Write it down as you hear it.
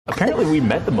Apparently we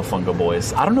met the Mofungo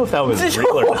Boys. I don't know if that was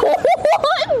real or not.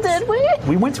 What? Did we?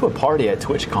 We went to a party at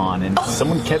TwitchCon and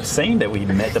someone kept saying that we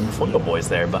met the Mofungo Boys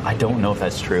there, but I don't know if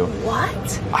that's true.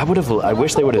 What? I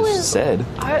wish they would have said.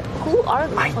 Who are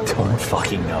the I Mofungo don't Boys?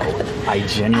 fucking know. I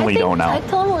genuinely don't know.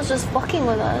 Aethel was just fucking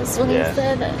with us when he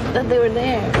said that they were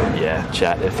there. Yeah,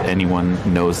 chat if anyone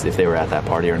knows if they were at that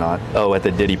party or not. Oh, at the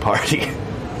Diddy party.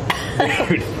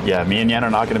 Dude, yeah, me and Nyan are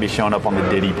not going to be showing up on the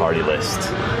Diddy party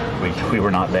list. We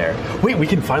were not there. Wait, we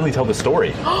can finally tell the story.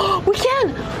 We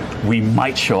can! We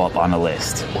might show up on the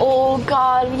list. Oh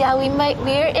god, yeah, we might.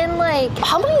 We're in like,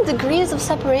 how many degrees of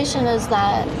separation is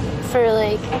that for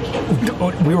like?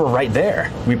 We were right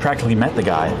there. We practically met the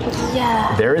guy.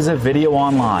 Yeah. There is a video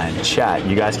online. Chat,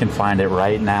 you guys can find it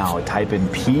right now. Type in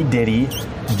P. Diddy,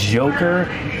 Joker,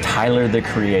 Tyler the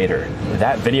Creator.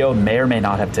 That video may or may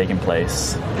not have taken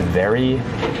place very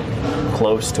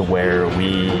close to where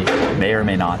we may or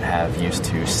may not have used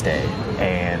to stay,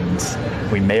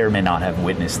 and we may or may not have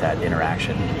witnessed that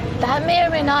interaction. That may or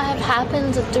may not have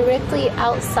happened directly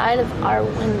outside of our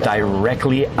window.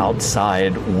 Directly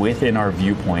outside, within our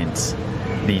viewpoints,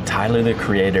 the Tyler the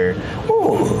Creator,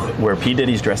 where P.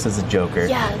 Diddy's dressed as a Joker.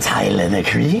 Yeah. Tyler the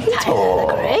Creator. Tyler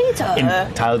the Creator.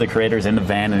 And Tyler the Creator's in the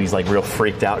van and he's like real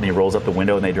freaked out and he rolls up the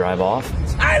window and they drive off.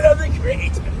 Tyler the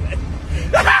Creator.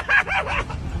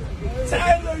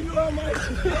 Tyler, you are my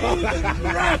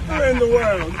favorite rapper in the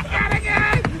world.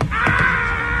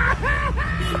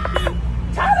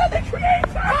 Tyler the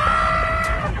Creator.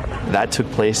 That took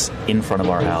place in front of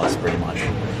our house, pretty much.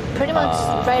 Pretty much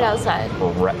right outside.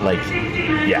 Like,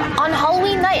 yeah. On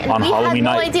Halloween night. And On we Halloween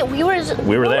had no night. idea. We were there.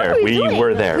 We were there. We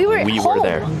were there. We were We home. were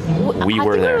there. We I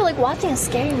were think there. we were like watching a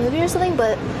scary movie or something,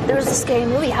 but there was a scary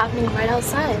movie happening right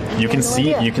outside. You can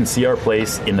see our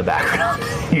place in the background.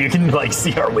 You can like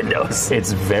see our windows.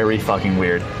 It's very fucking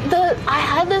weird. I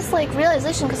had this like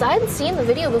realization because I hadn't seen the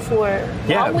video before.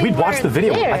 Yeah, we'd watched the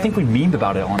video. There. I think we memed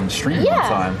about it on stream one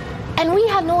time. And we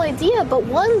had no idea, but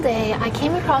one day I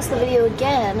came across the video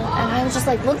again and I was just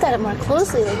like looked at it more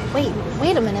closely, like,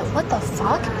 wait a minute, what the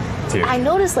fuck? Dude. I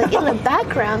noticed like in the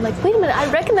background, like, wait a minute,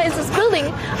 I recognize this building.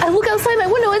 I look outside my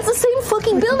window, it's the same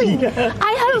fucking building. Yeah.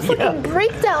 I had a fucking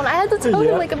breakdown. I had to tell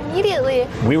him like immediately.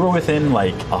 We were within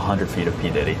like 100 feet of P.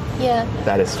 Diddy. Yeah.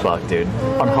 That is fucked, dude.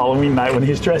 On Halloween night when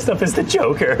he's dressed up as the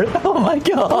Joker. Oh my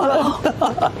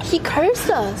god. He cursed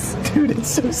us. Dude, it's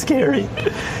so scary.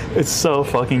 It's so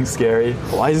fucking scary.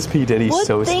 Why is P. Diddy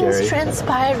so scary? What things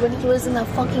transpired when he was in that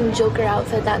fucking Joker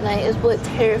outfit that night is what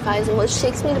terrifies and what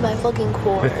shakes me to my fucking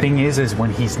core. The thing is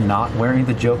when he's not wearing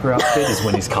the Joker outfit is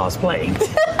when he's cosplaying.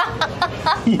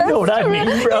 You know what I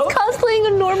mean, bro? He's cosplaying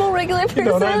a normal, regular person. You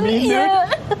know what I mean, dude?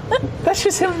 Yeah. That's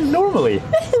just him normally.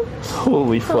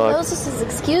 Holy fuck. That was just his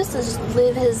excuse to just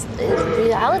live his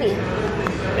reality.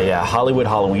 Yeah, Hollywood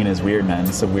Halloween is weird, man.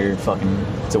 It's a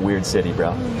weird city,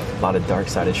 bro. A lot of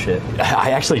dark-sided shit.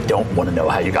 I actually don't want to know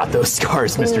how you got those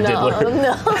scars, Mr. Diddler.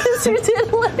 No, Mr.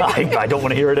 Diddler. I don't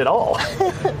want to hear it at all.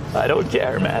 I don't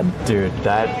care, man. Dude,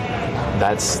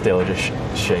 that still just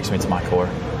shakes me to my core.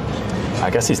 I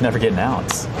guess he's never getting out.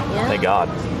 Yeah. Thank God.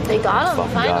 They got him,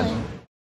 Fucking finally. God.